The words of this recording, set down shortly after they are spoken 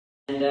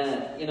And,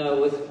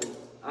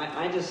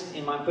 I just,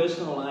 in my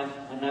personal life,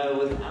 I know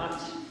without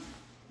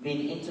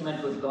being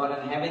intimate with God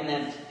and having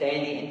that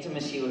daily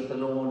intimacy with the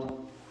Lord,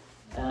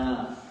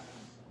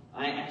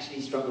 I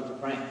actually struggle to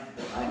pray.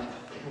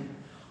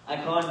 I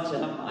can't.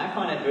 I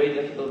find it very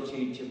difficult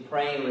to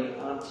pray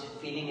without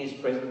feeling His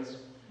presence,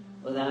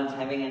 without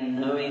having a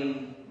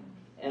knowing.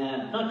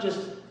 Not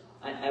just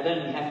I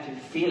don't have to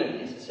feel it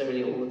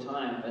necessarily all the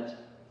time, but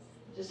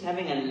just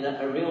having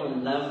a real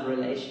love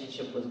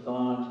relationship with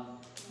God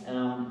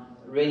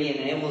really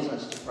enables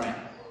us to pray.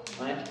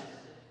 Right?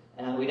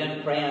 We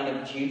don't pray out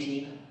of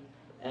duty,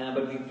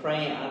 but we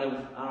pray out of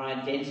our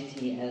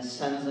identity as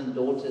sons and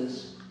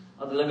daughters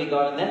of the living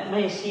God. And that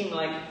may seem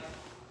like,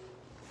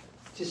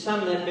 to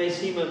some, that may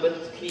seem a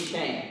bit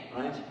cliche,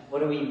 right? What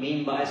do we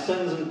mean by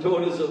sons and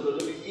daughters of the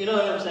living? You know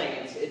what I'm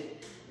saying?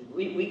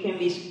 We can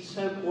be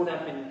so caught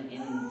up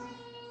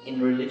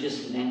in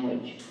religious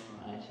language,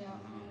 right?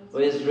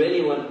 Whereas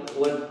really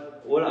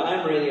what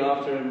I'm really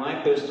after in my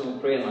personal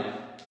prayer life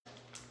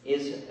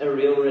is a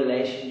real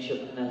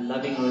relationship and a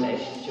loving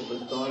relationship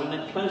with God and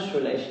a close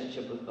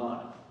relationship with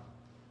God.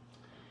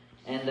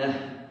 And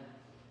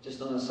just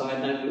on a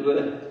side note,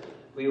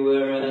 we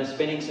were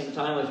spending some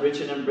time with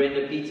Richard and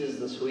Brenda Peters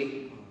this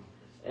week,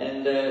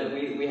 and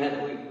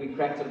we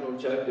cracked a little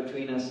joke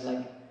between us,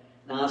 like,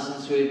 now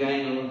since we're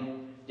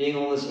doing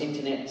all this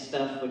internet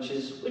stuff, which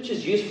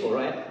is useful,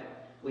 right?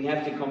 We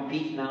have to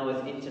compete now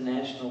with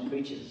international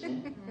preachers,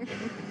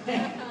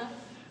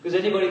 because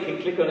anybody can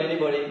click on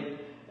anybody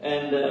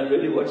and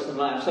really watch them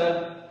live.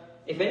 So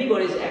if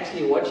anybody's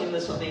actually watching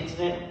this on the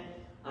internet,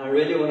 I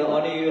really want to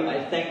honor you.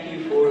 I thank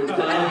you for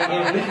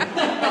dialing in.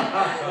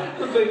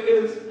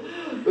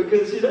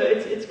 because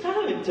it's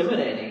kind of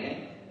intimidating,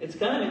 eh? It's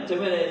kind of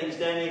intimidating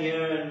standing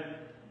here and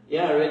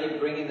really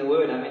bringing the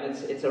word. I mean,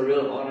 it's a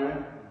real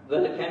honor,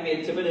 but it can be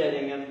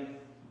intimidating. And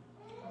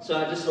so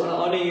I just want to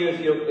honor you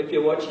if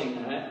you're watching,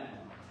 all right?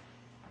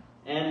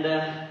 And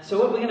so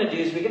what we're going to do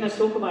is we're going to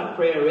talk about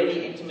prayer,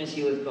 really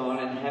intimacy with God,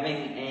 and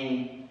having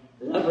a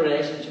love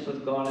relationship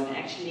with God, and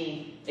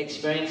actually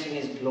experiencing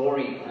His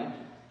glory, right?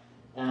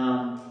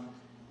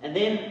 And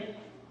then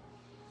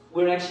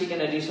we're actually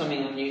going to do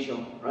something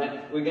unusual,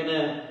 right? We're going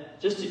to,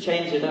 just to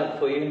change it up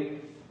for you,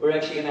 we're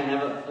actually going to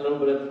have a little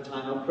bit of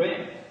time of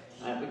prayer.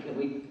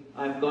 Right?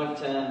 I've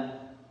got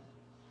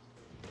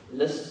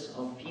lists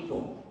of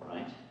people,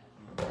 right,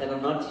 that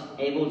are not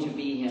able to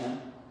be here,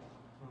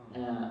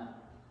 and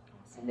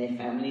their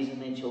families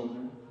and their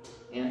children,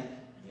 as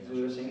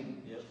we were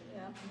saying. Yep.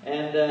 Yeah.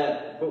 And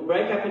we'll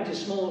break up into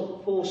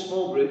four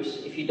small groups.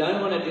 If you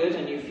don't want to do it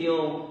and you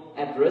feel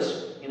at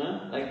risk,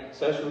 like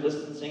social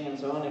distancing and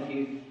so on,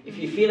 if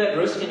you feel at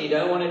risk and you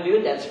don't want to do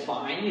it, that's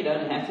fine. You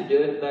don't have to do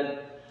it.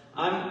 But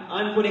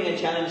I'm putting a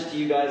challenge to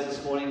you guys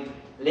this morning.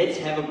 Let's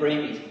have a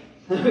prayer meeting,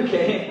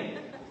 okay?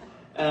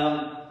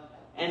 And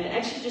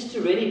actually, just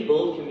to really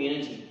build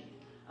community.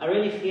 I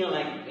really feel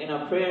like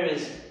prayer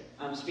is.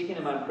 I'm speaking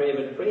about prayer,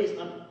 but prayer is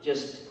not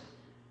just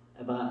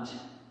about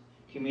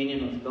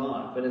communion with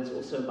God, but it's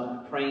also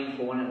about praying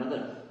for one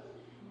another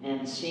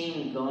and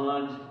seeing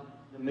God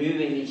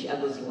move in each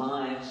other's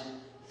lives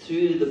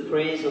through the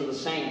prayers of the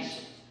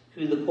saints,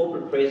 through the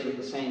corporate prayers of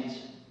the saints.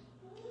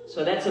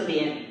 So that's at the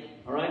end,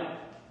 all right?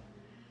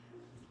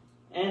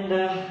 And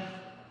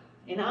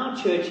in our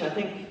church, I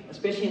think,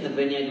 especially in the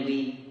Vineyard,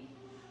 we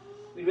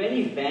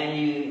really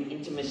value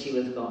intimacy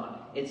with God.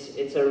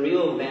 It's a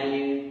real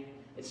value.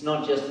 It's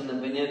not just in the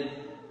Vineyard,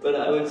 but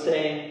I would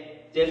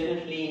say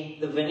definitely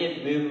the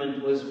Vineyard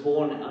movement was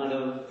born out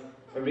of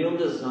a real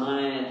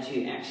desire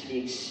to actually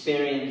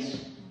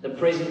experience the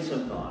presence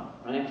of God,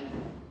 right?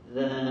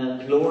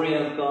 The glory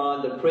of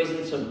God, the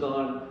presence of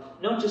God,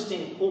 not just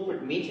in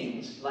corporate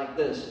meetings like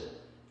this,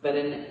 but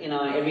in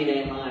our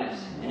everyday lives,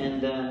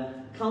 and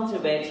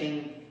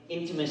cultivating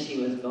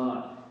intimacy with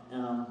God.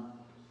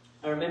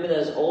 I remember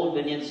those old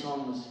Vineyard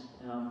songs.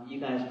 You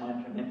guys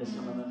might remember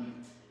some of them.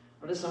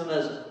 What are some of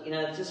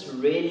those, just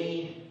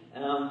really,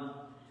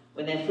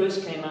 when they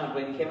first came out,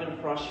 when Kevin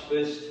Frosch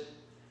first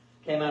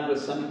came out with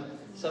some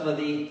of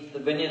the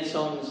Vineyard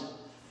songs,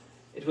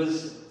 it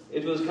was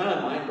kind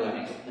of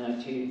mind-blowing,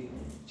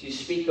 to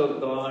speak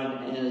of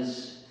God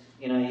as,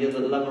 you're the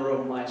lover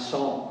of my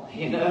soul,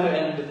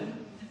 and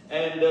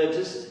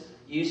just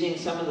using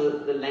some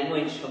of the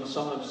language from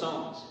Song of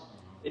Songs.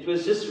 It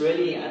was just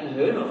really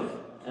unheard of.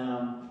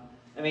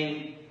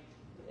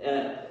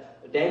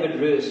 David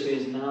Roos, who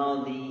is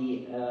now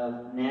the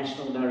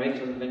National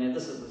Director of the Vineyard,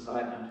 this is the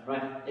side note,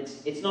 right?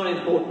 It's not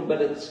important,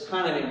 but it's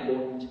kind of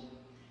important.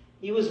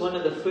 He was one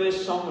of the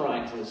first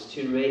songwriters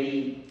to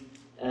really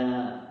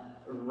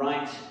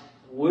write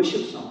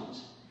worship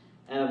songs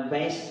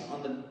based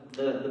on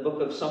the book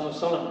of Song of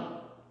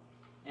Solomon,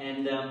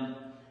 and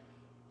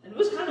it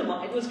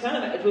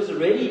was a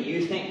really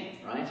new thing,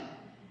 right?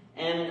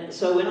 And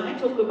so when I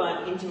talk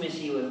about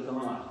intimacy with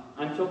God,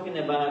 I'm talking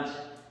about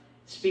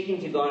speaking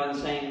to God and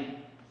saying,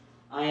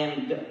 I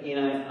am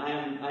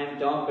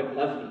dark but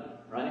lovely,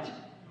 right?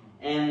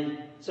 And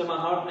so my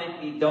heart may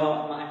be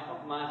dark,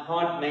 my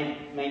heart may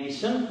be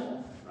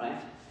sinful,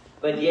 right?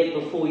 but yet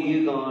before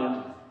you,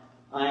 God,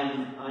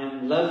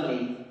 I'm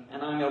lovely,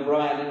 and I'm your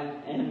bride.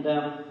 And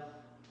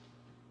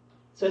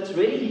so it's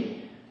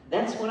really,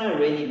 that's what I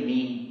really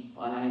mean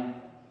by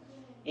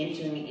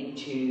entering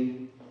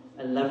into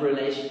a love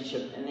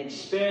relationship and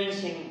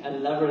experiencing a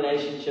love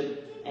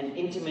relationship and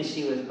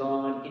intimacy with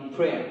God in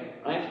prayer,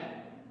 right?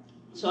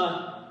 So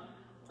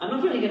I'm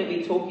not really going to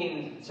be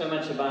talking so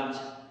much about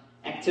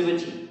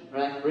activity,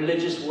 right?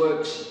 Religious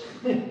works,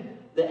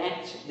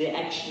 the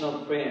action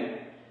of prayer,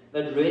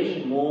 but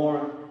really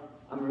more,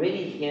 I'm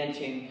really here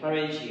to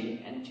encourage you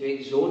and to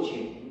exhort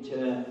you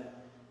into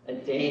a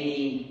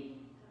daily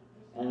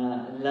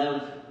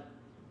love,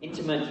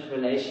 intimate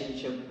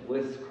relationship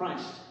with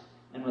Christ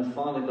and with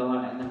Father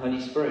God and the Holy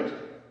Spirit.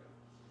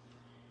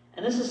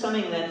 And this is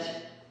something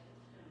that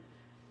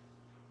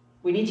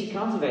we need to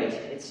cultivate.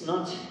 It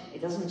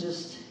doesn't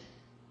just,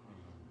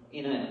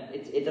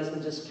 it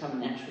doesn't just come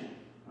naturally,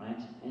 right?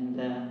 And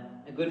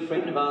a good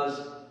friend of ours,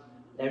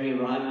 Larry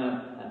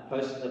Reimer,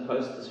 posted a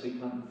post this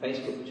week on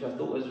Facebook, which I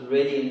thought was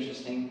really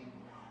interesting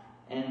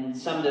and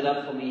summed it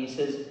up for me. He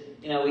says,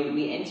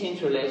 we enter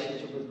into a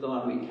relationship with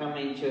God. We come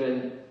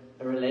into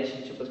a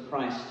relationship with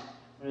Christ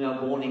when we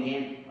are born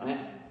again, right?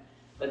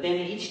 But then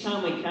each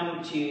time we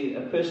come to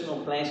a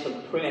personal place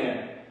of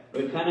prayer,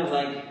 we're kind of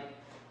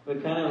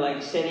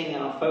like setting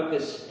our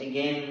focus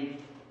again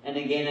and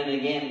again and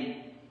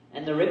again.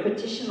 And the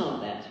repetition of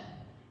that,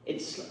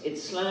 it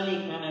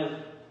slowly kind of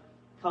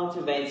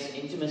cultivates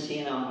intimacy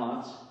in our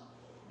hearts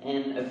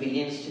and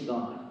obedience to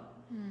God.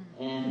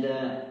 And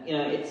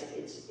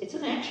it's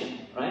an action,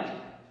 right?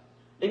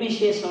 Let me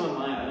share some of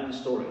my own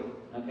story,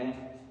 okay?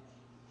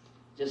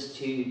 Just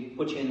to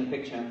put you in the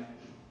picture.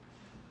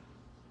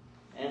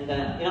 And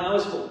I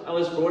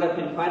was brought up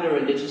in quite a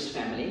religious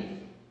family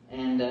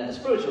and a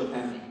spiritual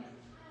family.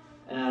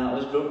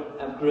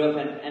 I grew up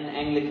an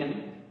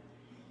Anglican,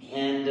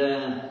 and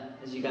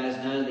as you guys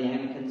know, the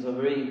Anglicans are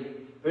very,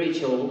 very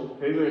chilled,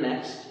 very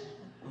relaxed,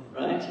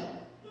 right?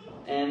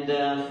 And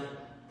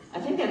I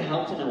think that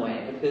helped in a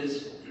way,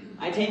 because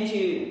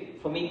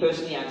for me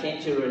personally, I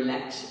tend to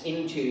relax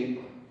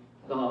into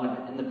God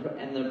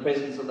and the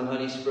presence of the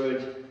Holy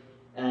Spirit,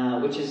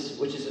 which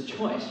is a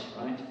choice,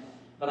 right?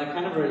 But I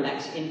kind of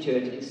relax into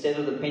it instead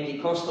of the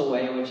Pentecostal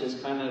way, which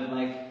is kind of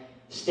like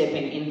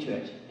stepping into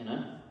it,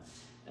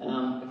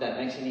 if that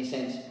makes any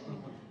sense.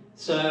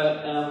 So,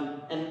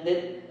 and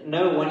that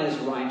no one is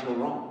right or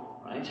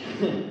wrong, right?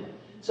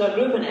 So I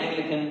grew up an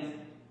Anglican,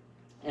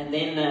 and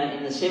then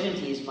in the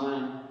 70s,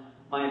 my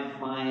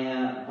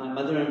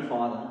mother and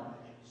father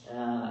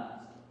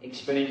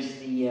experienced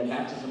the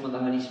baptism of the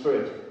Holy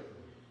Spirit.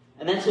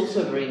 And that's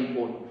also very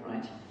important,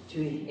 right?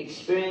 To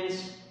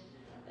experience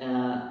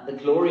the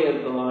glory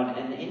of God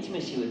and the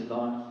intimacy with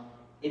God,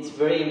 it's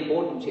very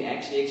important to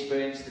actually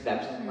experience the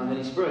baptism of the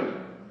Holy Spirit.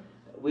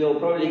 We'll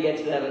probably get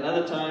to that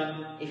another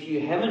time. If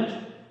you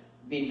haven't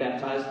been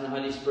baptized in the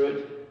Holy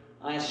Spirit,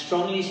 I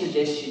strongly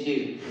suggest you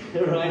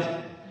do.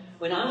 Right?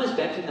 When I was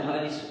baptized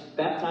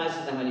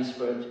in the Holy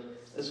Spirit,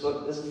 this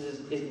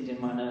isn't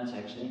in my notes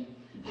actually.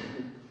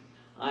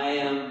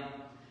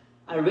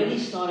 I really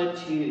started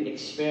to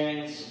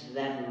experience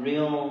that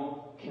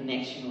real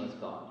connection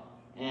with God.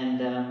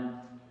 And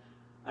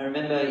I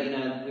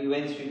remember, we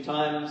went through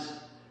times.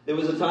 There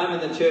was a time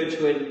in the church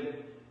when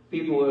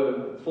people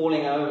were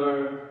falling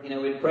over.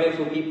 We'd pray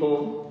for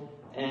people,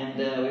 and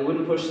we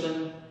wouldn't push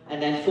them,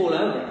 and they'd fall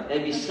over.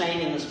 They'd be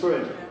slain in the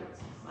Spirit.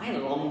 I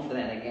long for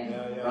that again,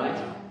 right?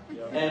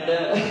 Yeah.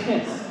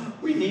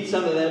 And we need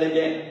some of that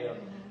again.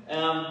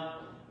 Yeah.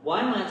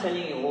 Why am I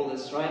telling you all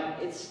this, right?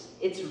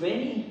 It's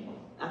really,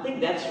 I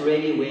think that's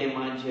really where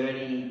my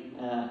journey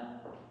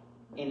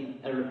in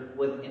a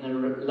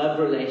love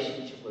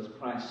relationship with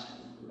Christ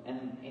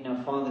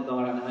and Father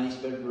God and the Holy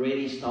Spirit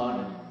really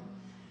started.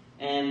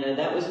 And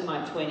that was in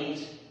my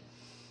 20s.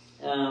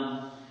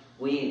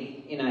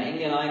 Inge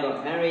and I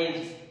got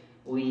married.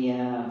 We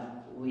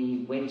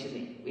went to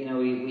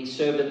we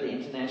served at the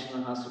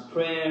International House of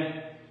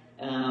Prayer.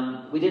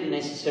 We didn't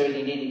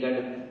necessarily need to go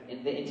to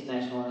the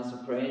International House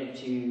of Prayer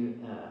to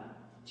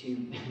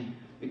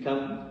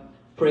become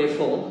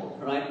prayerful,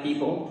 right,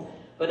 people?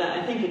 But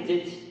I think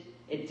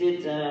it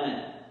did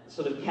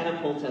sort of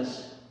catapult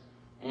us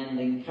and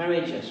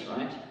encourage us,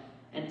 right,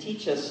 and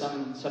teach us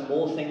some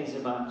more things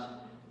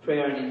about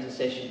prayer and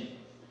intercession.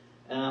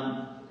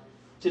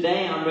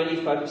 Today I'm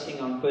really focusing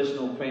on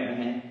personal prayer,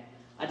 and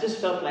I just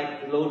felt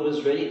like the Lord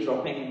was really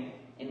dropping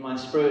in my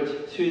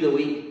spirit through the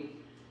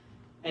week,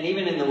 and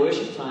even in the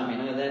worship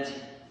time, that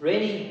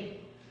really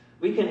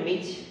we can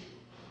meet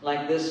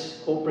like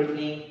this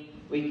corporately,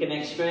 we can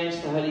experience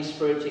the Holy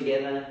Spirit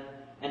together,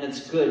 and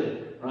it's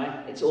good,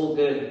 right? It's all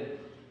good.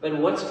 But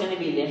what's going to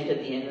be left at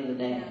the end of the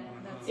day?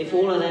 If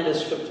all of that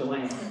is stripped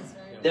away,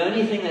 the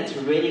only thing that's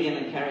really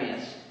going to carry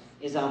us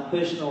is our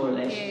personal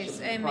relationship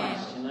with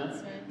Christ.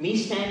 Me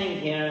standing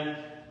here,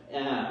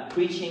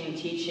 preaching,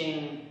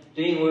 teaching,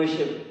 doing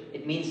worship,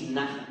 it means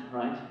nothing,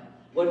 right?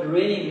 What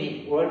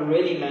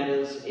really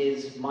matters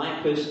is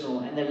my personal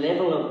and the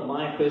level of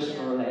my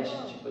personal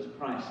relationship with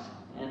Christ.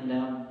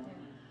 And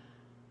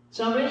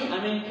So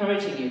I'm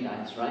encouraging you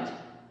guys, right?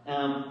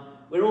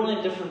 We're all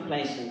in different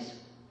places.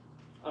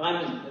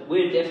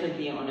 We're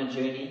definitely on a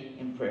journey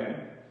in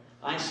prayer.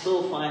 I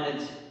still find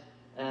it,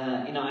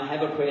 I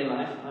have a prayer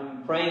life.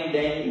 I'm praying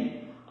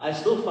daily. I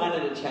still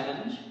find it a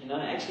challenge.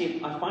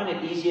 Actually, I find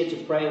it easier to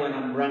pray when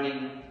I'm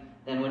running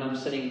than when I'm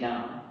sitting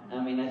down.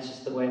 That's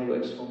just the way it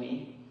works for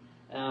me.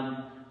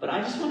 But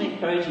I just want to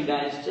encourage you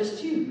guys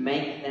just to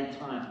make that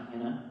time,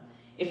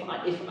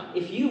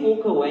 If you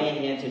walk away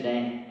here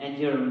today and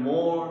you're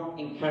more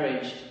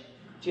encouraged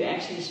to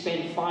actually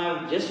spend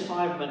just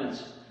 5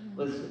 minutes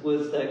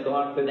with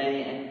God per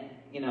day,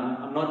 and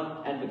I'm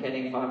not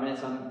advocating 5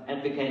 minutes, I'm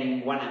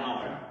advocating 1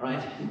 hour,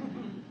 right?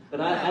 But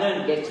I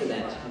don't get to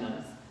that,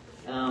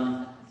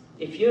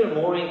 If you're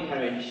more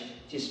encouraged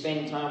to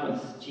spend time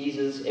with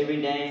Jesus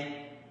every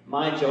day,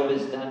 my job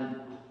is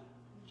done.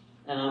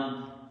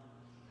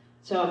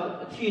 So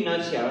a few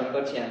notes here I've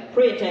got here.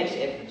 Prayer takes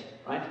effort,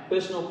 right?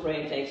 Personal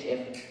prayer takes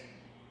effort.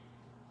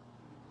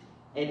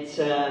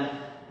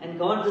 And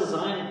God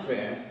designed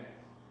prayer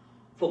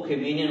for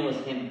communion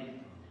with Him.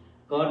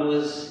 God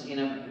was,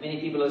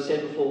 many people have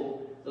said before,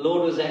 the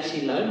Lord was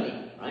actually lonely,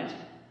 right?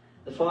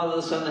 The Father,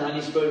 the Son, the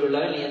Holy Spirit were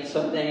lonely, and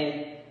so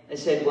they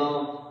said,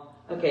 well,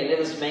 okay, let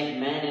us make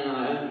man in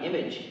our own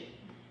image.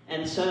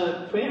 And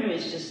so prayer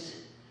is just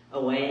a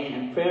way,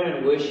 and prayer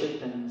and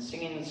worship and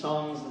singing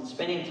songs and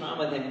spending time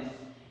with Him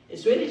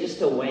is really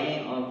just a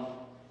way of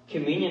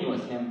communion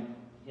with Him,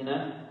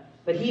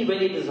 But He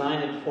really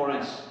designed it for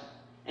us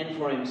and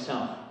for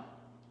Himself.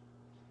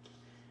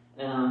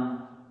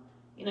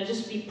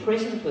 Just be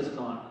present with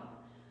God.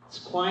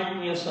 Just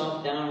quieten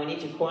yourself down. We need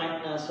to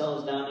quieten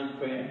ourselves down in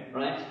prayer,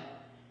 right?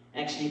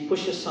 Actually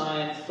push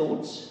aside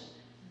thoughts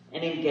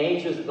and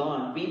engage with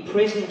God. Be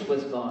present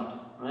with God,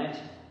 right?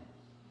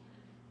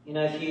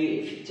 If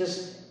you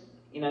just,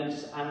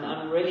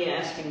 I'm really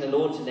asking the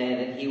Lord today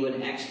that He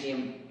would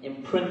actually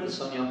imprint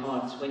this on your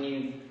hearts when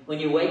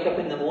you wake up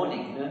in the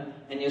morning,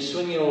 and you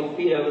swing your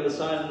feet over the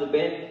side of the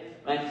bed,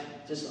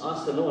 right? Just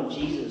ask the Lord,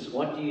 Jesus,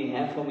 what do you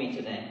have for me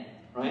today,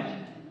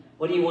 right?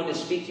 What do you want to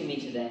speak to me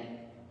today?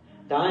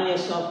 Dial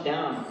yourself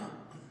down.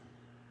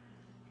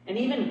 And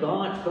even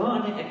God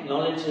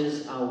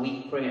acknowledges our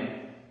weak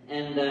prayer.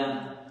 And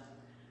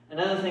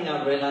another thing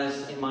I've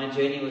realized in my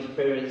journey with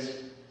prayer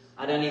is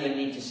I don't even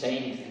need to say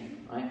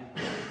anything, right?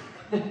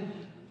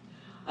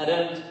 I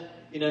don't,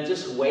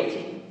 just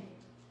waiting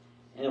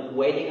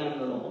on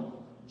the Lord,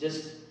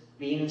 just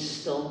being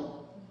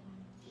still.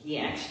 He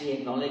actually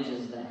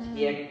acknowledges that.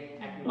 He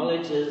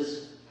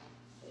acknowledges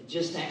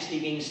just actually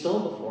being still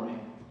before Him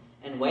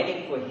and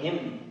waiting for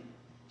Him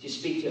to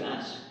speak to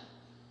us.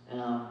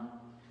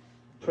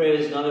 Prayer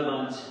is not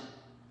about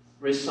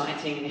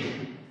reciting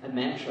a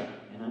mantra,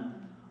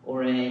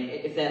 or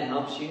if that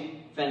helps you,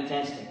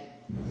 fantastic.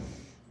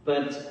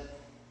 But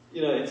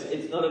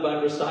it's not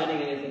about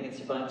reciting anything. It's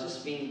about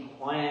just being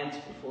quiet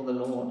before the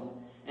Lord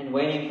and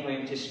waiting for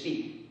Him to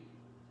speak.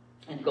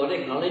 And God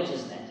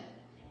acknowledges that.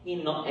 He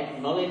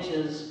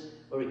acknowledges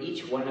where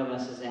each one of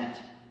us is at.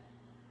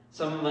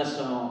 Some of us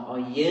are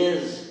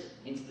years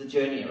into the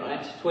journey,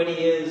 right? 20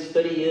 years,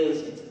 30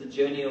 years into the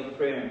journey of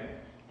prayer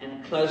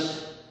and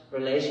close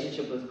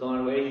relationship with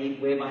God,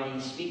 whereby He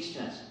speaks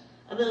to us.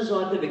 Others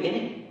are at the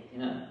beginning,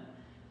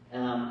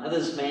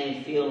 Others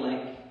may feel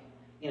like,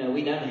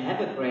 we don't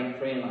have a great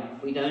prayer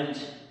life. We don't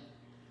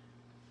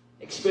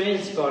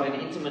experience God in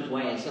intimate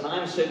ways. And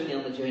I'm certainly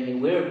on the journey.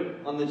 We're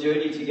on the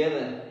journey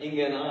together,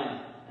 Inga and I.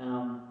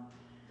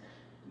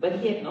 But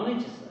He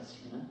acknowledges us,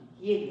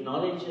 He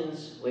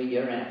acknowledges where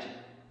you're at.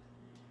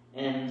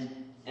 And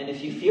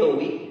if you feel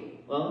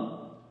weak,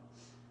 well,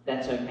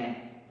 that's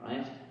okay,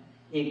 right?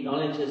 He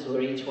acknowledges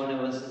where each one of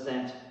us is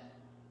at.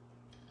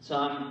 So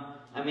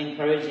I'm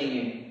encouraging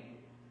you,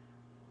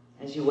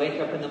 as you wake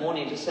up in the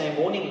morning, to say,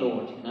 "Morning,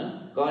 Lord,"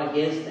 God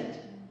hears that.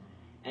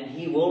 And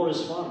He will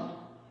respond.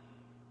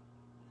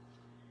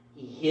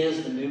 He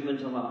hears the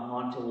movement of our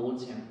heart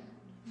towards Him.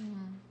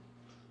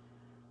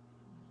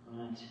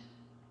 Right.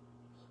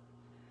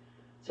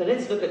 So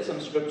let's look at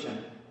some scripture,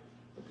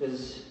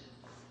 because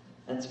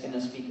that's going to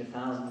speak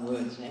 1,000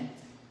 words,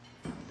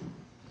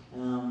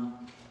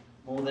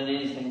 more than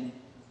anything.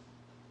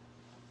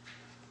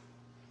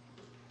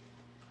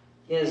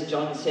 Here's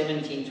John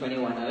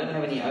 17:21. I don't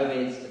have any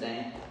overheads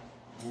today,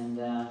 and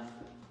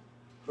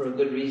for a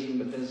good reason,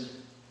 because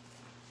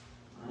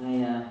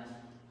I'm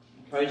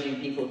encouraging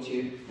people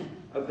to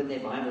open their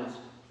Bibles.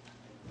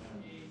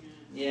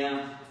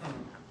 Yeah.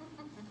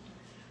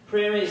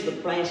 Prayer is the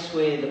place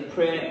where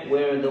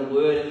the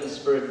Word and the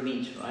Spirit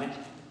meet, right?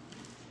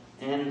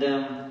 And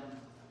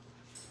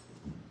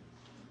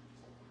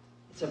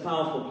it's a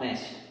powerful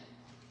place.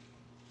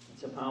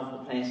 It's a powerful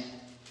place.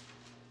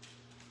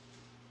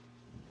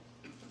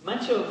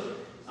 Much of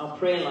our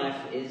prayer life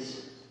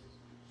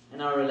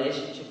and our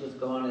relationship with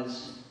God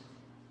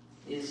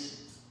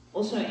is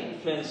also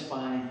influenced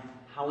by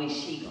how we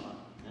see God,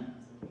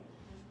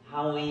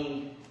 how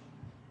we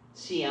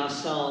see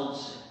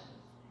ourselves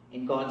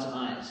in God's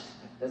eyes.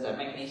 Does that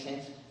make any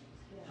sense?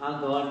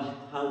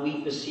 How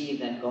we perceive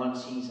that God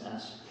sees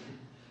us.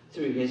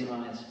 through His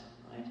eyes,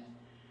 right?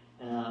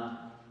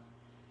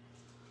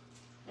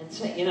 And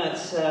so,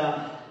 it's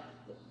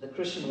the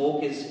Christian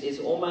walk is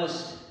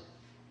almost,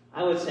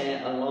 I would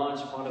say, a large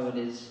part of it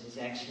is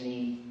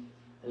actually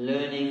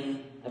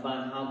learning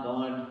about how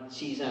God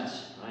sees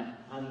us, right?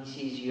 How He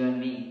sees you and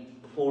me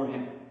before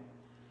Him.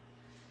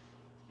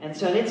 And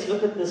so let's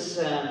look at this.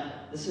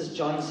 This is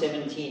John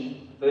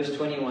 17, verse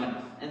 21.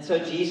 And so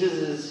Jesus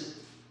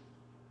is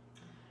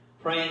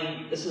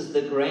praying. This is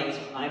the great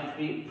high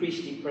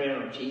priestly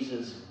prayer of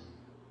Jesus.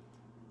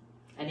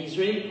 And He's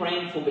really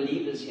praying for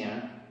believers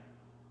here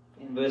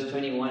in verse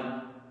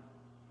 21.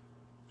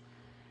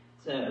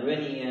 It's a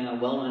really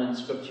well-known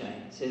scripture.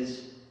 It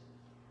says,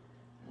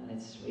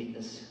 let's read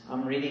this.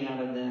 I'm reading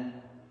out of the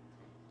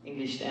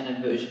English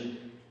Standard Version.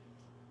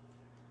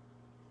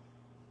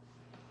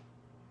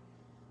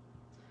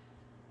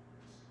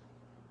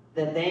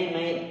 That they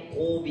may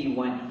all be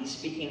one. He's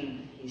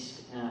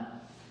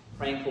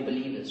praying for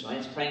believers, right?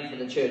 He's praying for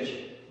the church,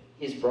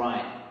 His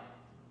bride.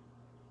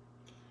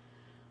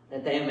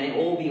 That they may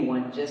all be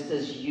one, just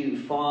as you,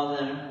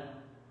 Father,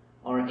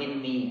 are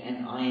in me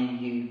and I in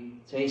you.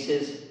 So He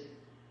says,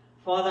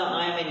 Father,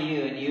 I am in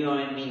you and you are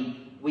in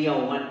me. We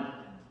are one.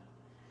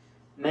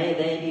 May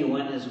they be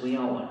one as we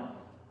are one.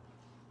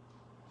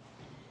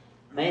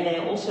 May they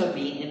also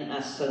be in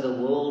us, so the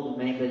world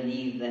may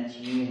believe that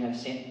you have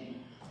sent me.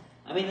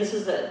 I mean, this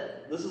is a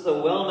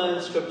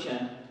well-known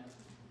scripture.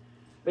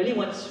 Really,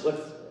 what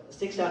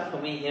sticks out for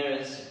me here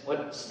is,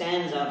 what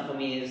stands out for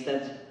me is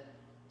that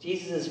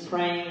Jesus is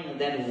praying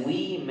that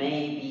we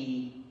may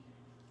be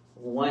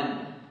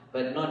one,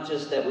 but not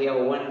just that we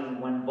are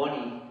one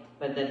body,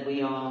 but that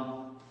we are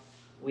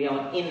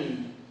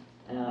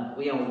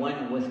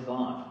one with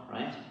God,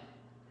 right?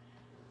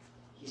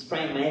 He's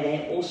praying, may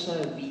they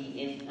also be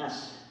in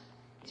us.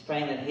 He's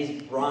praying that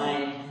His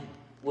bride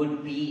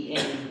would be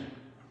in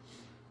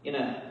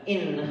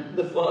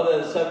the Father,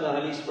 the Son, and the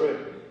Holy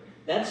Spirit.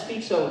 That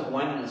speaks of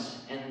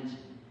oneness and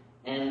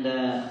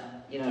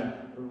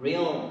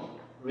real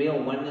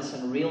oneness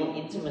and real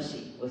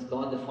intimacy with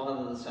God the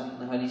Father, the Son,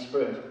 and the Holy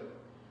Spirit.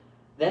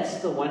 That's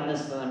the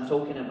oneness that I'm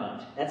talking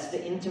about. That's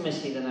the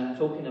intimacy that I'm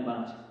talking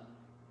about.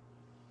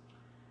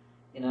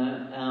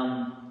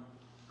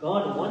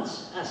 God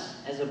wants us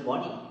as a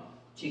body,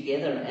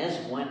 together as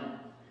one,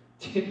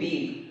 to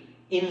be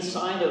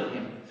inside of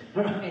Him,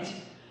 right?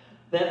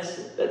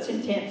 That's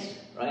intense,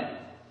 right?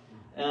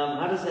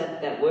 How does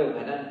that work?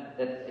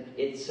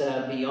 It's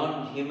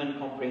beyond human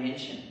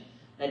comprehension.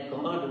 That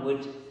God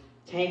would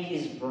take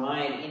His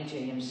bride into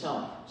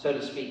Himself, so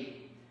to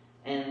speak,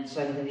 and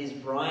so that His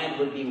bride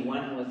would be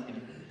one with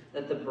Him.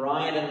 That the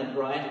bride and the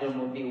bridegroom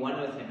would be one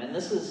with Him. And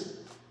this is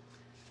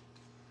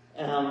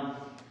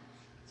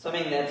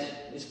something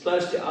that is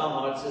close to our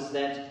hearts, is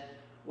that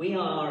we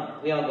are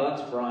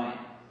God's bride,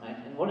 right?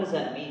 And what does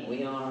that mean?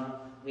 We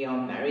are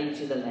married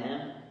to the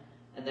Lamb,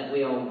 and that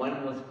we are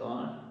one with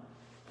God.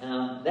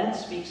 That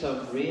speaks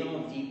of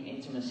real deep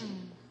intimacy,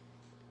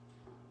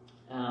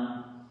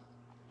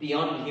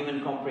 beyond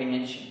human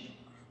comprehension.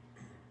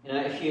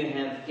 If you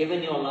have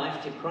given your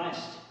life to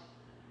Christ,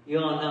 you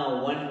are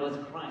now one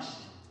with Christ.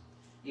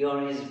 You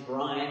are His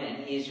bride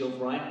and He is your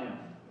bridegroom,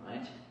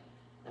 right?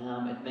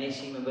 It may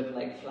seem a bit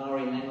like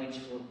flowery language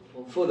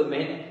for the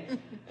men,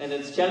 and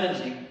it's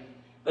challenging,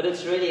 but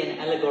it's really an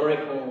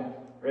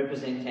allegorical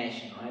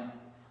representation, right,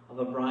 of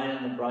a bride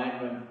and a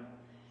bridegroom.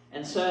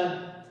 And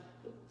so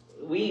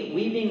we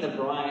being the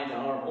bride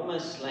are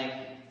almost like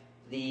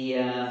the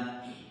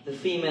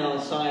female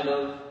side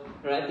of,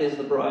 right? There's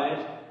the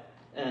bride,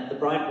 the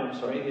bridegroom,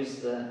 sorry, who's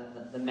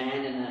the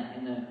man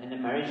in a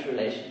marriage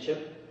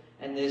relationship,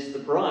 and there's the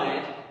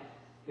bride,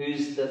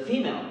 who's the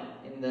female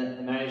in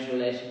the marriage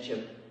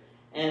relationship.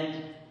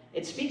 And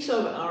it speaks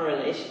of our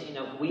relation.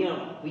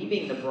 We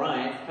being the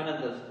bride, kind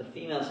of the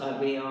female side,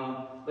 we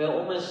are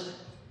almost,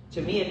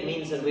 to me it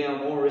means that we are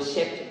more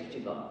receptive to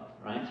God,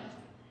 right?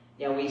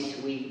 Yeah,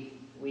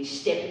 we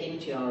step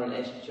into our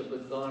relationship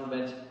with God,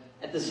 but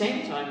at the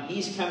same time,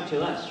 He's come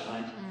to us,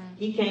 right?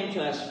 He came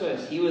to us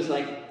first. He was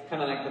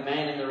kind of like the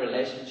man in the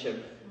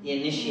relationship, the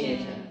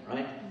initiator,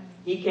 right?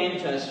 He came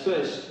to us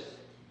first.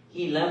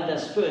 He loved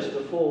us first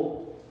before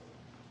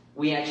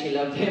we actually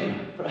loved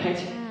Him,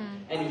 right?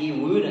 And He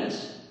wooed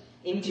us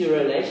into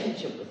a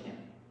relationship with Him.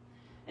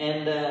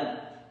 And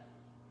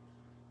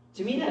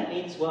to me that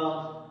means,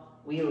 when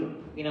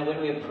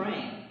we're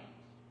praying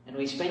and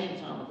we're spending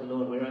time with the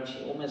Lord, we're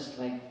actually almost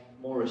like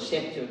more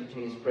receptive to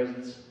His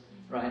presence,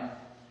 right?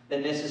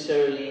 Than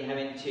necessarily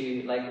having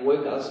to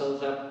work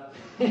ourselves up,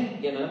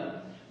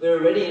 We're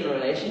already in a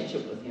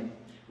relationship with Him.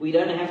 We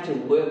don't have to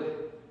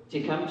work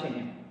to come to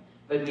Him,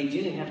 but we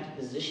do have to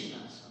position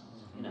ourselves,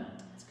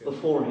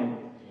 before Him.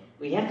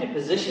 We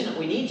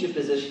need to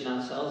position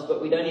ourselves,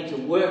 but we don't need to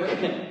work,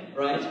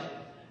 right?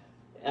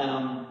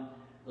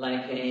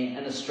 Like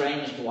an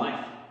estranged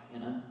wife,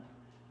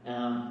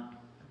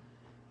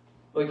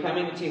 We're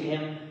coming to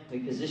Him,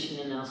 we're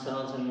positioning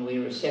ourselves, and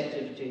we're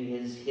receptive to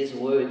His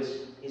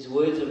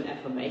words of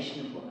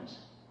affirmation for us.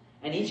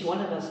 And each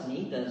one of us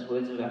need those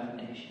words of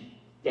affirmation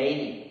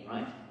daily,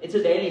 right? It's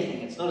a daily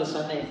thing. It's not a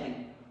Sunday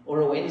thing,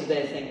 or a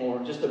Wednesday thing, or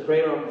just a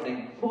prayer room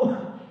thing.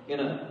 You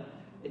know,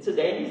 it's a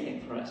daily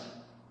thing for us.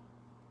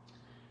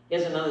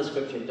 Here's another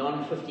scripture,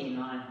 John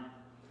 15:9.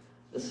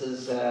 This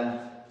is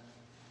a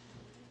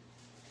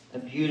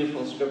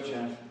beautiful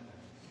scripture.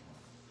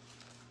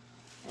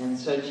 And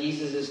so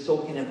Jesus is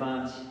talking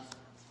about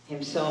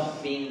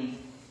himself being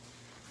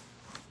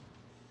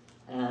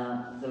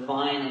the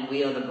vine and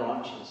we are the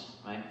branches,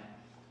 right?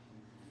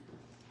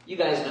 You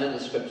guys know the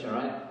scripture,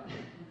 right?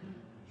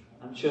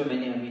 I'm sure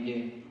many of you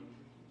do.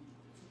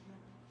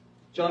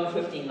 John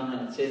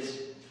 15:9, it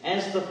says,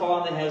 "As the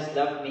Father has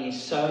loved me,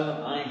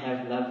 so I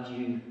have loved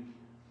you.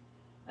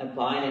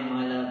 Abide in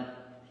my love."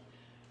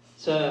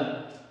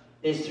 So,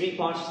 there's three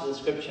parts to the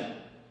scripture.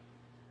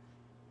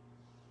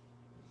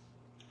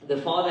 The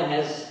Father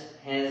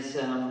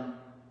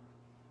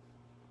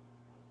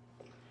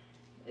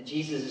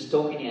Jesus is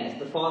talking here.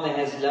 The Father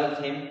has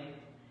loved him,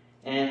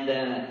 and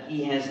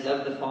he has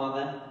loved the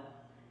Father.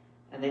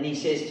 And then he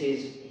says to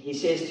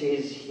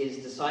his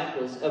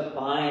disciples,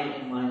 "Abide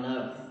in my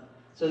love."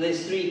 So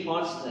there's three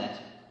parts to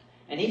that,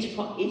 and each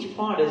part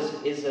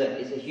is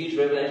a huge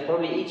revelation.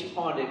 Probably each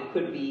part, it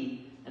could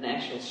be an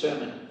actual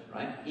sermon,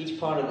 right? Each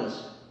part of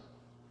this.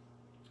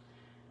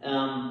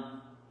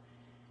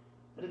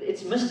 But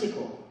it's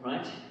mystical,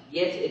 right?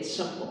 Yet it's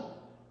simple.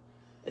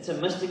 It's a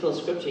mystical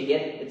scripture,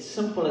 yet it's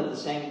simple at the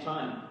same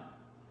time.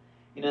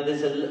 You know,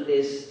 there's a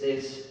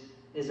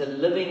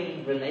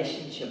living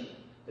relationship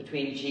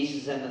between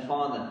Jesus and the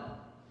Father.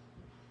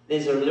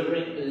 There's a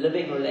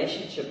living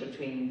relationship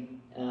between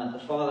the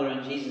Father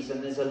and Jesus,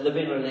 and there's a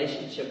living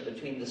relationship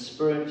between the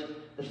Spirit,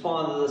 the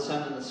Father, the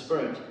Son, and the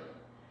Spirit.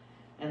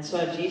 And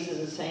so Jesus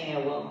is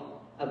saying,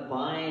 well,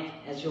 abide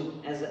as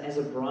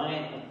a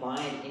bride,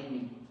 abide in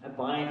me.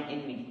 Abide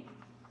in me.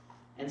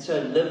 And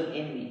so live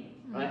in me.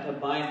 Right?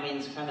 Abide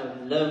means kind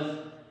of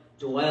live,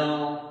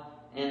 dwell,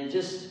 and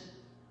just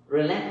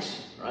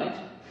relax, right?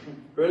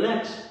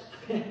 Relax.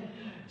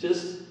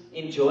 Just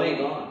enjoy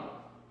God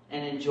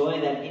and enjoy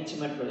that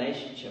intimate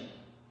relationship.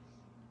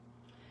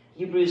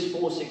 Hebrews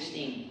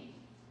 4:16.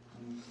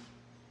 I'm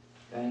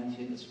going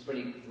through this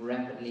pretty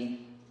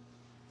rapidly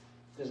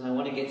because I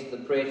want to get to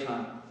the prayer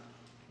time.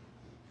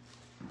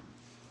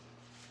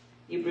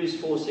 Hebrews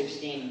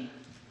 4:16.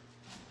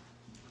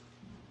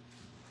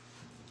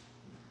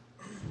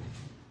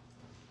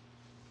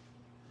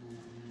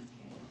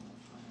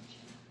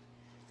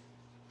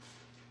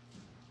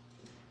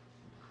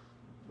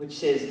 Which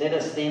says, "Let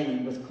us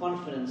then with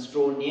confidence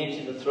draw near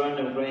to the throne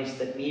of grace,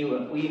 that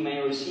we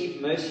may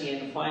receive mercy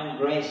and find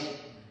grace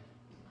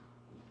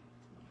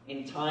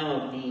in time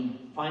of need."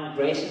 Find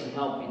grace and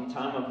help in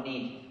time of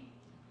need.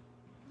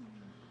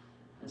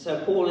 And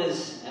so Paul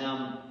is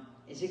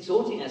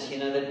exhorting us, you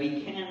know, that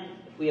we can,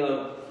 if we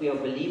are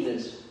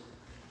believers,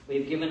 we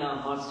have given our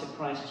hearts to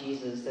Christ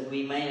Jesus, that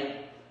we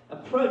may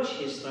approach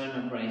his throne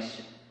of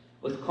grace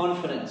with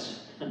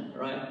confidence,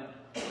 right?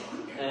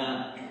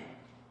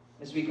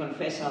 As we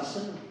confess our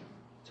sin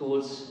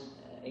towards,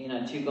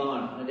 to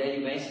God on a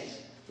daily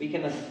basis, we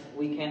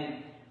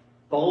can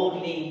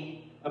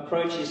boldly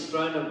approach his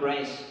throne of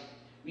grace.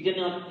 We do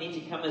not need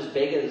to come as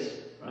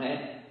beggars,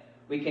 right?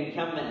 We can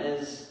come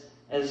as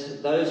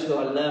those who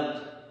are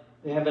loved,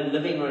 who have a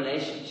living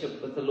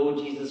relationship with the Lord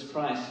Jesus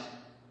Christ.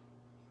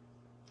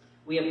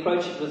 We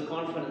approach it with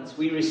confidence.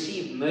 We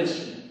receive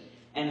mercy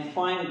and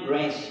find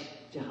grace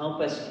to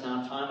help us in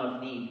our time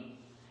of need.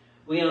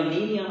 We are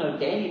needy on a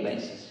daily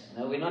basis.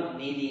 No, we're not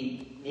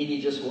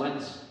needy just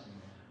once.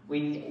 We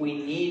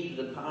need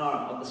the power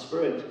of the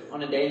Spirit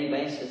on a daily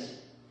basis.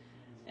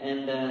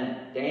 And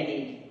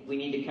daily, we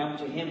need to come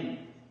to him.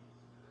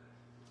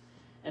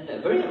 And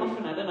very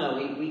often, I don't know,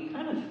 we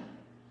kind of,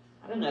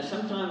 I don't know,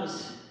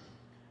 sometimes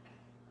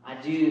I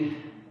do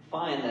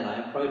find that I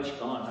approach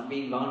God. I'm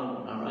being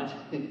vulnerable now, right?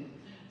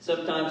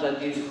 Sometimes I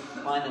do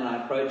find that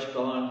I approach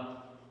God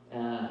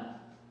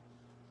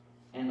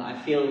and I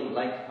feel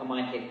like I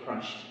might get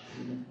crushed,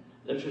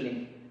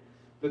 literally.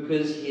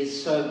 Because he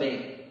is so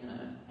big,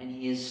 and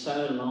he is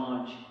so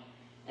large,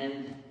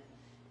 and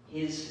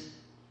his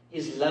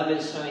love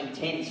is so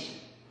intense,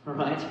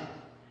 right?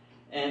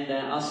 And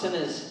our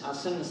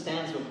sin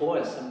stands before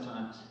us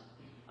sometimes.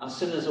 Our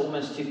sin is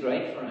almost too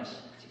great for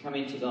us to come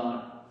into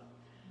God,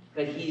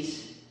 but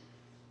he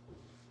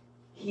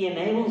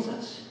enables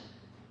us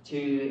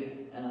to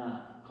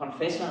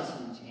confess our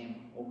sin to him,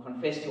 or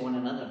confess to one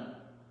another,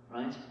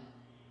 right?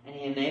 And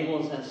he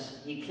enables us,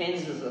 he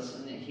cleanses us,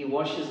 and he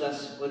washes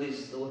us with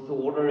the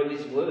water of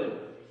his word.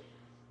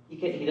 He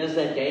does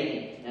that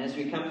daily as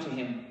we come to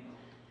him.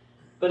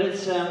 But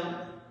it's,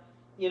 and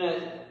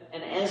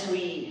as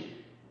we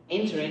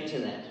enter into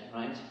that,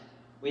 right,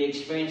 we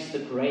experience the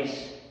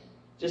grace,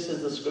 just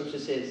as the scripture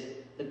says,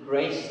 the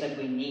grace that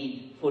we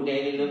need for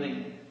daily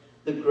living.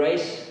 The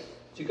grace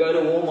to go to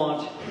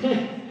Walmart,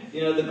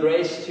 the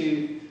grace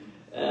to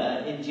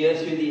endure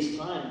through these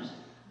times.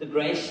 The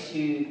grace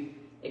to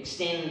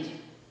extend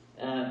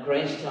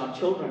grace to our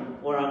children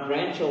or our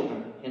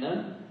grandchildren,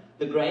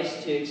 the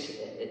grace to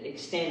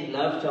extend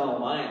love to our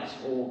wives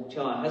or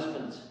to our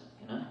husbands,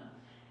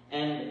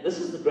 And this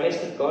is the grace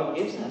that God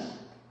gives us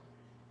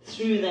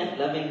through that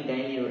loving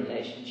daily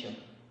relationship.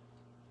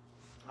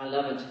 I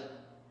love it.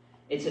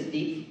 It's a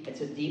deep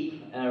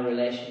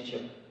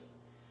relationship.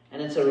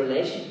 And it's a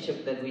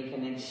relationship that we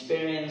can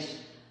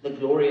experience the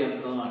glory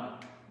of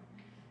God.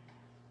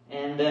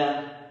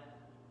 And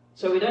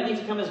so we don't need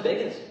to come as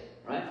beggars,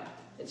 right?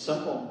 It's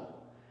simple.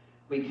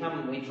 We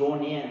come, we draw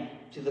near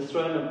to the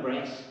throne of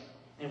grace,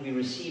 and we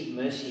receive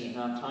mercy in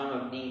our time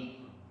of need.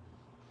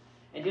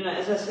 And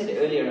as I said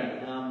earlier,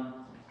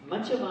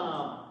 much of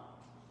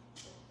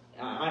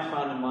I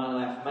found in my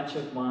life, much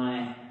of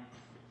my,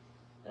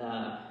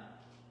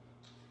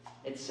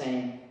 let's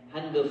say,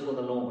 hunger for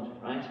the Lord,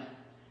 right?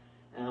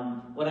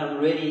 What I'm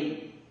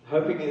really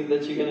hoping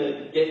that you're going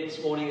to get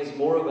this morning is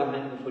more of a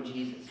hunger for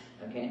Jesus,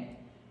 okay?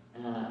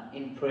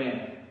 In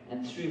prayer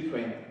and through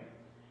prayer.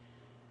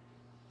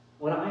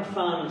 What I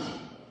found,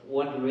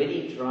 what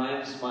really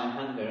drives my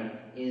hunger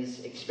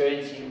is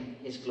experiencing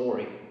His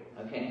glory,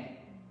 okay?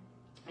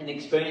 And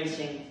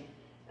experiencing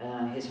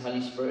His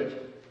Holy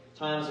Spirit.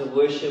 Times of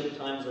worship,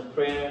 times of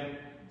prayer,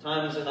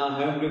 times in our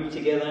home group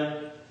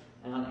together,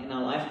 in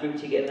our life group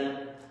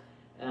together.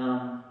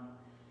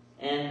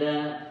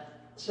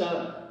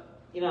 So,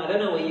 I don't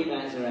know where you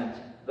guys are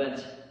at,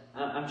 but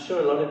I'm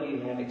sure a lot of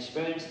you have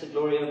experienced the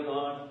glory of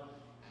God.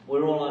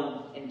 We're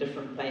all in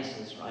different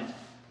places, right?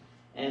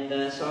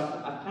 And so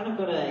I've kind of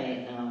got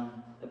a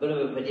bit of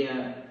a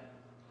video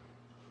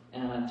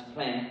to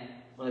play.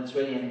 Well, it's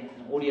really an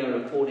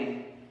audio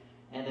recording,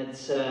 and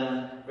it's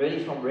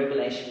really from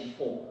Revelation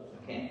 4,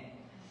 okay?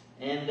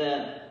 And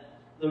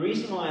the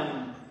reason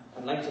why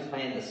I'd like to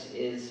play this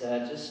is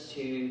just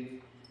to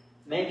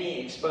maybe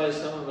expose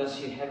some of us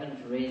who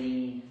haven't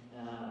really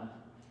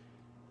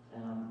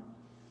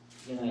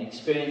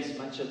experienced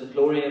much of the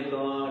glory of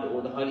God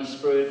or the Holy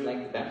Spirit,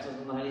 like the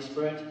baptism of the Holy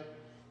Spirit,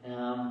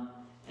 and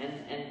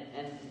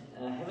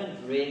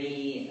haven't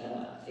really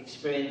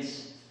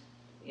experienced,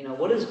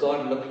 what does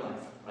God look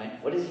like,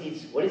 right? What is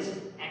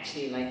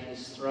actually like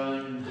His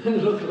throne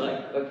look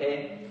like?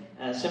 Okay,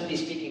 simply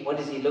speaking, what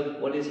does He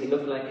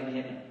look like in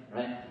heaven,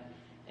 right?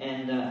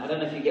 And I don't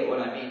know if you get what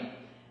I mean,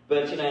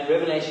 but in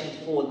Revelation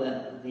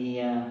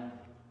 4,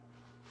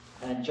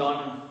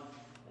 John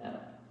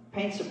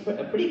paints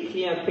a pretty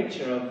clear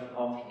picture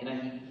of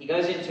he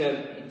goes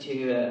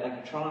into like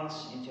a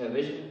trance, into a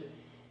vision,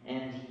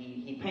 and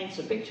he paints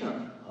a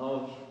picture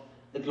of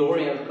the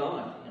glory of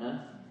God.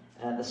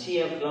 The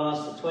sea of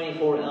glass, the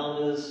 24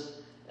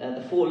 elders,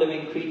 the 4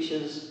 living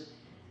creatures,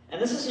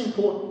 and this is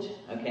important.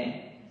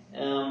 Okay,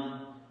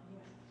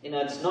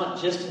 it's not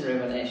just in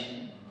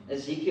Revelation.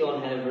 Ezekiel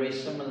had a very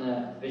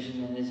similar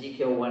vision in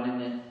Ezekiel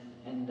 1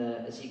 and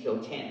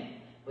Ezekiel 10,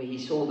 where he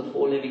saw the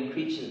 4 living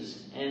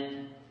creatures.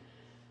 And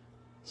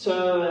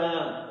so,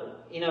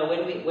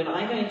 when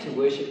I go into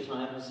worship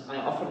times, I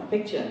often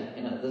picture,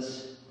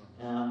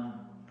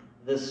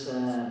 this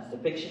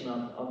depiction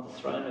of the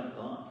throne of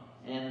God.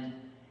 And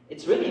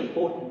it's really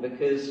important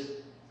because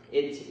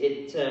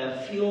it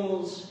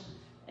fuels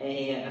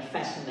a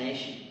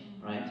fascination,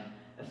 right?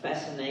 A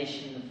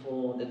fascination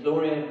for the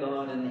glory of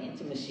God and the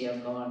intimacy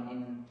of God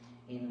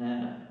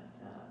in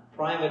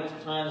private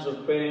times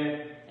of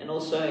prayer, and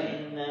also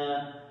in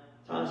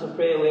times of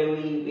prayer where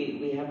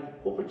we have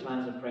corporate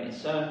times of prayer.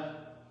 So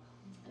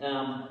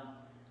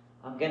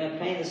I'm going to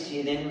play this to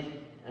you, then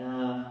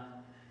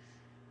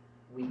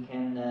we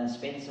can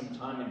spend some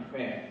time in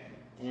prayer.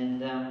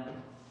 And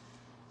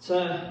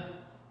so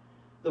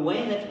the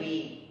way that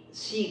we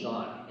see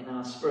God in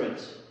our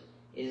spirits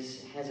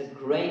has a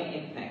great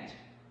impact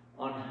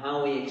on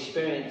how we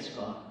experience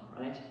God,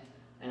 right?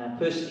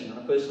 Personally, on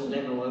a personal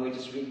level, where we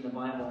just read the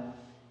Bible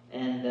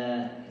and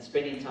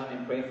spending time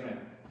in prayer for Him.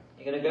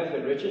 You're going to go for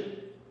it, Richard?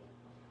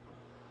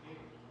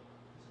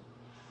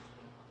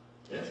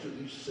 After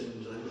these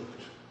things I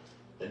looked,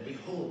 and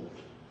behold,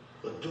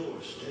 a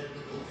door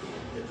standing open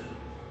in heaven.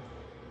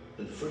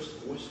 And the first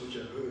voice which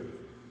I heard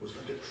was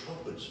like a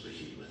trumpet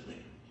speaking with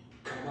me.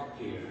 Come up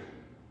here,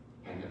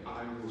 and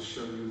I will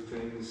show you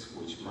things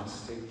which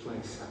must take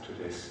place after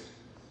this.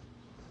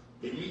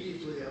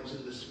 Immediately I was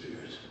in the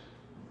Spirit,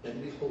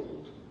 and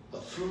behold,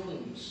 a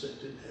throne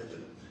set in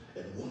heaven,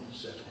 and one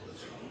sat on the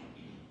throne.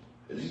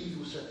 And he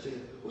who sat there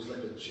was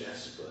like a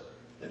jasper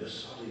and a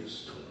sardius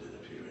stone in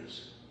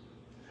appearance.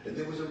 And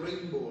there was a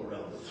rainbow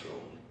around the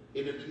throne,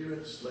 in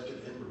appearance like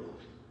an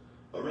emerald.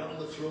 Around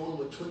the throne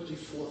were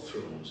 24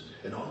 thrones,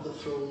 and on the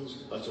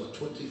thrones I saw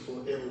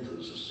 24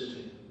 elders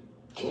sitting,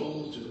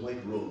 clothed in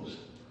white robes,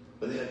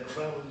 and they had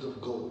crowns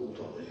of gold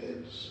on their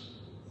heads.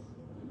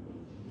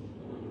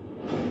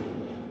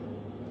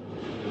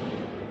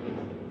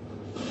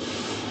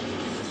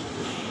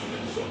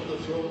 From the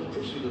throne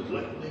proceeded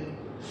lightning,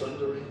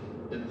 thundering,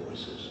 and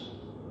voices.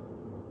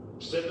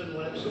 7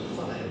 lamps of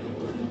fire were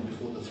burning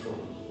before the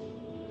throne,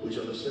 which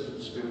are the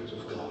 7 spirits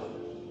of God.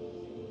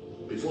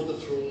 Before the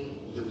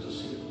throne there was a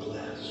sea of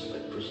glass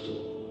like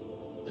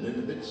crystal, and in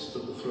the midst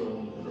of the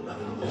throne and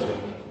around the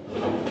throne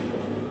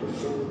were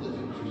 4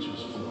 living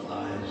creatures full of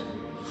eyes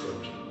in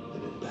front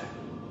and in back.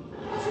 The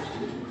first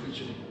living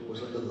creature was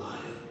like a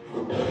lion,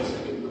 the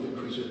second living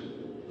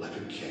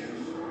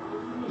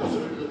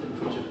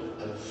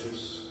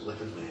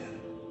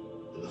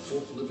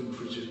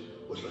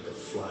was like a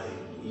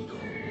flying eagle.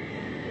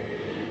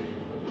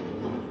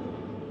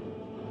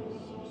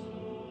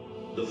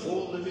 The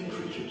 4 living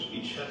creatures,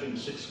 each having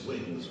 6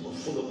 wings, were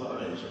full of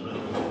eyes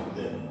around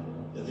them,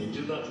 and they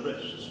do not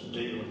rest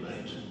day or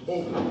night.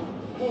 Holy,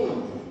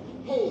 holy,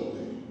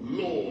 holy,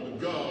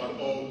 Lord God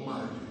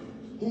Almighty,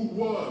 who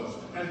was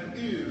and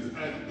is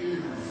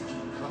to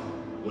come.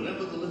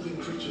 Whenever the living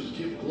creatures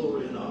give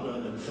glory and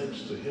honor and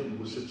thanks to him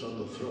who sits on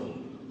the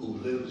throne, who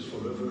lives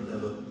forever and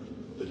ever,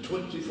 the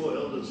 24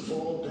 elders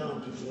fall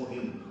down before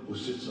him who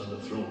sits on the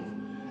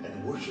throne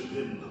and worship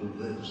him who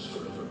lives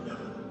forever and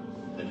ever,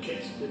 and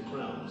cast their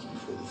crowns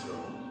before the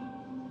throne.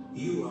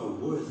 You are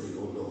worthy,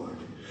 O Lord,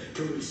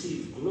 to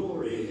receive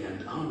glory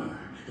and honor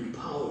and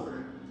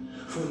power,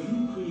 for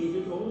you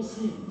created all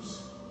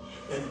things,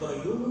 and by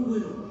your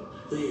will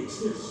they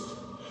exist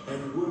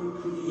and were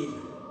created.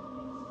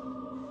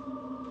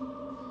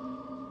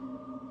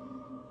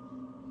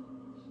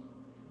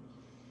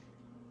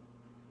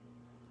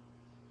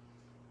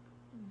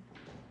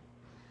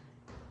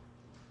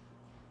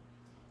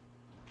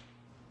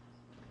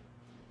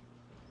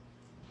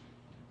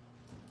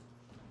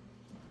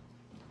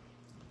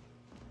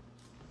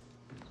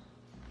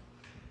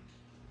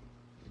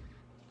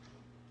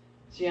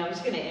 So yeah, I'm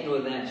just going to end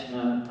with that, you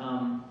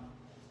know.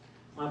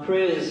 My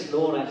prayer is,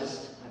 Lord,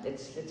 let's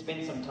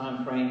spend some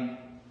time praying.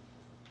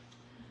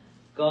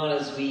 God,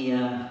 as we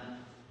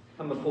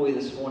come before you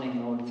this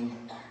morning, Lord,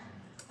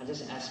 I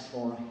just ask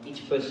for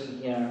each person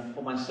here,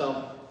 for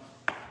myself,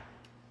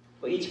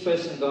 for each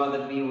person, God,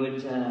 that we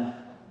would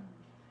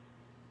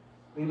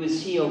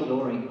see your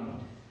glory, God.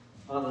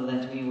 Father,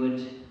 that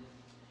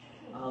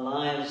our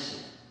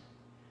lives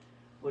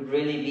would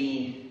really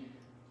be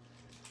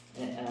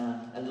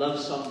a love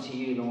song to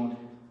you, Lord.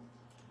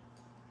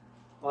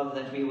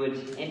 Father, that we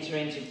would enter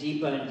into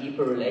deeper and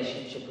deeper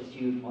relationship with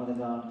you, Father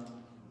God.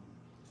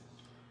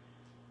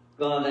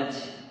 God, that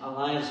our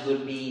lives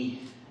would be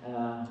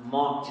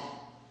marked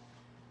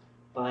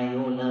by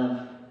your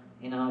love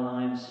in our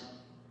lives,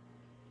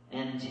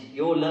 and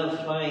your love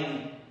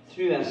flowing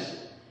through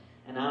us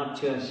and out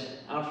to us,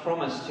 out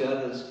from us to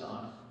others,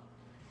 God.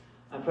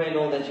 I pray,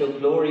 Lord, that your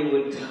glory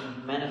would be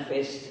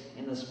manifest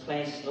in this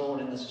place,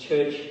 Lord, in this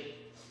church,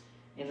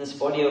 in this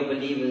body of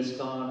believers,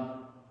 God.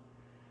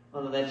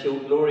 Father, that your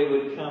glory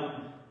would come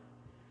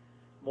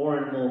more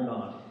and more,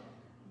 God.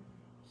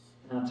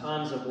 In our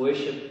times of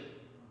worship,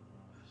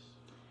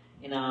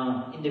 in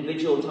our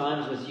individual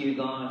times with you,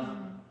 God,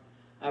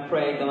 I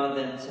pray, God,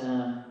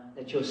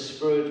 that your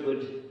Spirit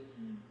would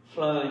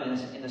flow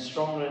in a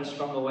stronger and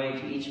stronger way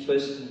to each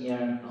person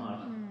here,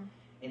 God,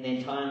 in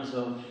their times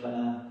of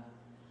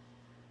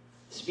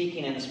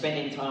speaking and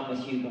spending time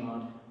with you,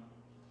 God.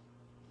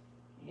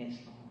 Yes,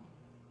 Lord.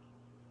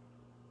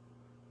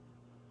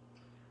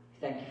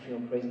 Thank you for your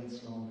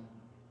presence, Lord.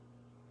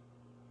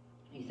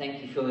 We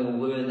thank you for your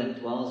word that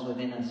dwells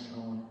within us,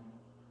 Lord.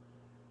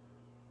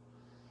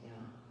 Yeah.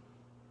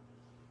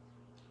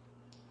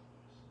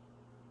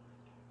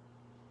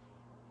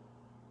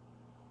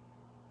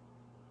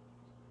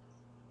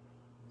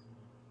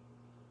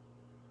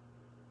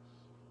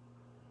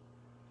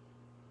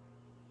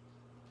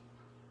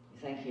 We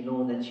thank you,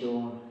 Lord, that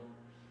your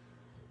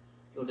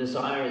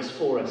desire is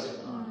for us,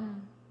 God,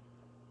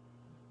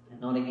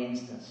 and not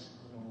against us.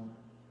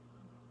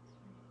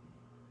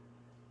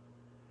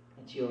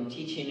 That you're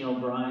teaching your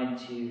bride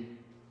to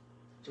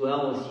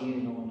dwell with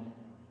you, Lord.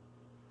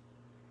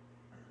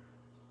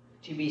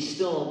 To be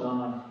still,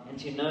 God, and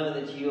to know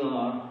that you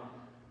are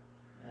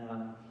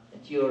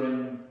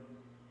in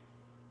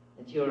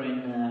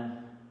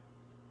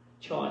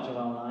charge of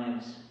our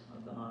lives,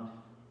 oh God.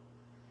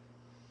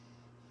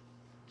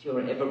 That you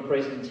are ever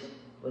present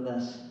with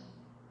us.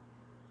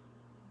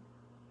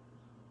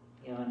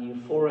 Yeah, and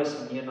you're for us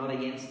and you're not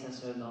against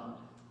us, oh God.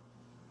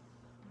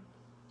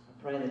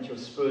 I pray that your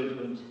Spirit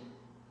would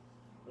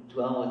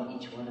dwell with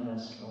each one of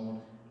us, Lord,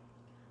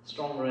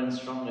 stronger and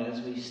stronger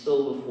as we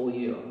still before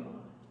you, oh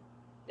God,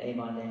 day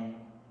by day.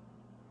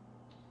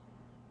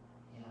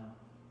 Yeah.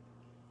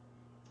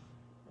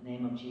 In the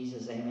name of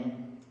Jesus,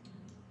 amen.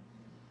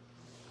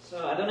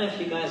 So I don't know if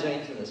you guys are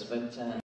into this, but